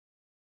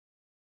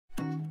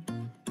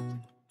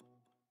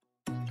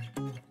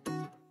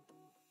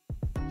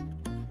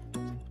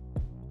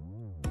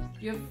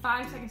You have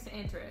 5 seconds to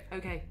answer it.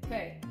 Okay.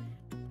 Okay.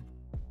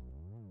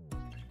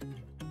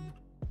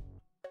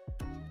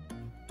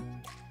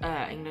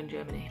 England,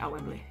 Germany, at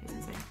Wembley. It's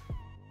insane.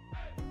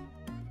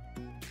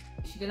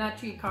 She did not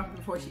treat coffee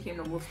before she came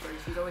to Wolfsburg.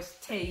 She'd always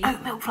taste.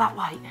 Oat milk flat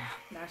white.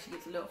 Now she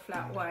gets a little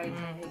flat white.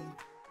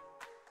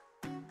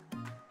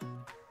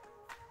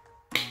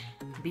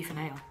 Beef and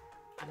ale.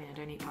 I mean, I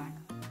don't eat pie.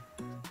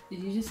 Did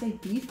you just say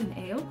beef and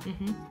ale?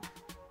 Mm-hmm.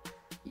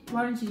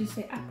 Why don't you just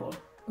say apple?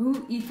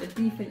 Who eats a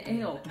beef and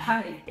ale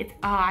pie?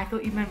 I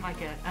thought you meant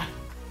like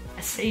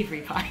a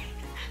savoury pie.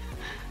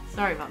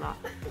 Sorry about that.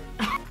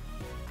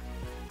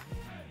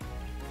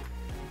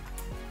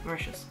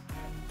 Mauritius.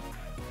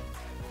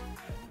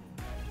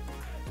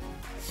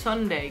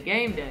 Sunday,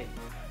 game day.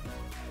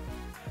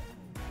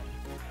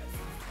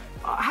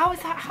 How is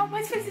that? How am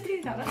I supposed to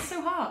do that? That's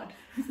so hard.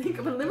 Think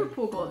of a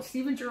Liverpool goal,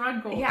 Steven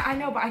Gerrard goal. Yeah, I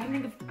know, but I can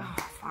think of... Oh,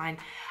 fine.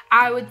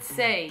 I would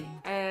say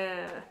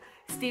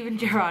Steven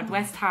Gerrard,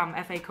 West Ham,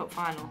 FA Cup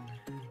final.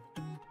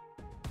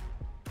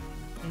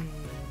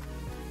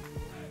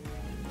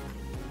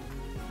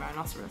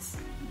 Rhinoceros.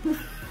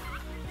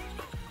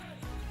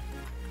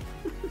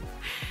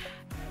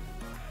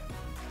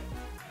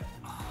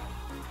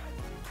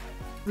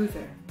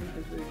 Luther.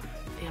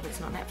 Yeah, but it's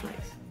not Netflix.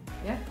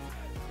 Yeah.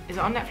 Is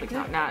it on Netflix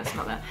now? Yeah. No, it's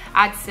not there.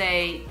 I'd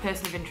say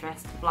Person of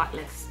Interest,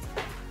 Blacklist.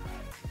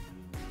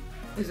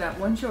 Is that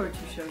one show or 2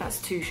 shows?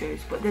 That's 2 shows,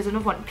 but there's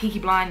another one, Peaky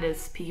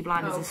Blinders. Peaky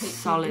Blinders is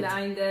solid. Peaky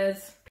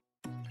Blinders.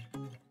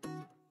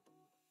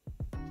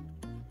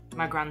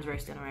 My gran's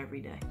roast dinner every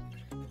day.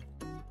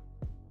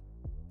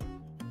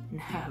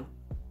 No.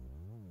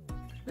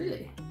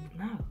 Really?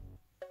 No.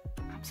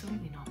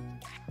 Absolutely not.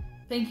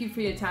 Thank you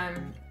for your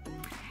time,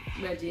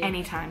 Reggie.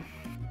 Anytime.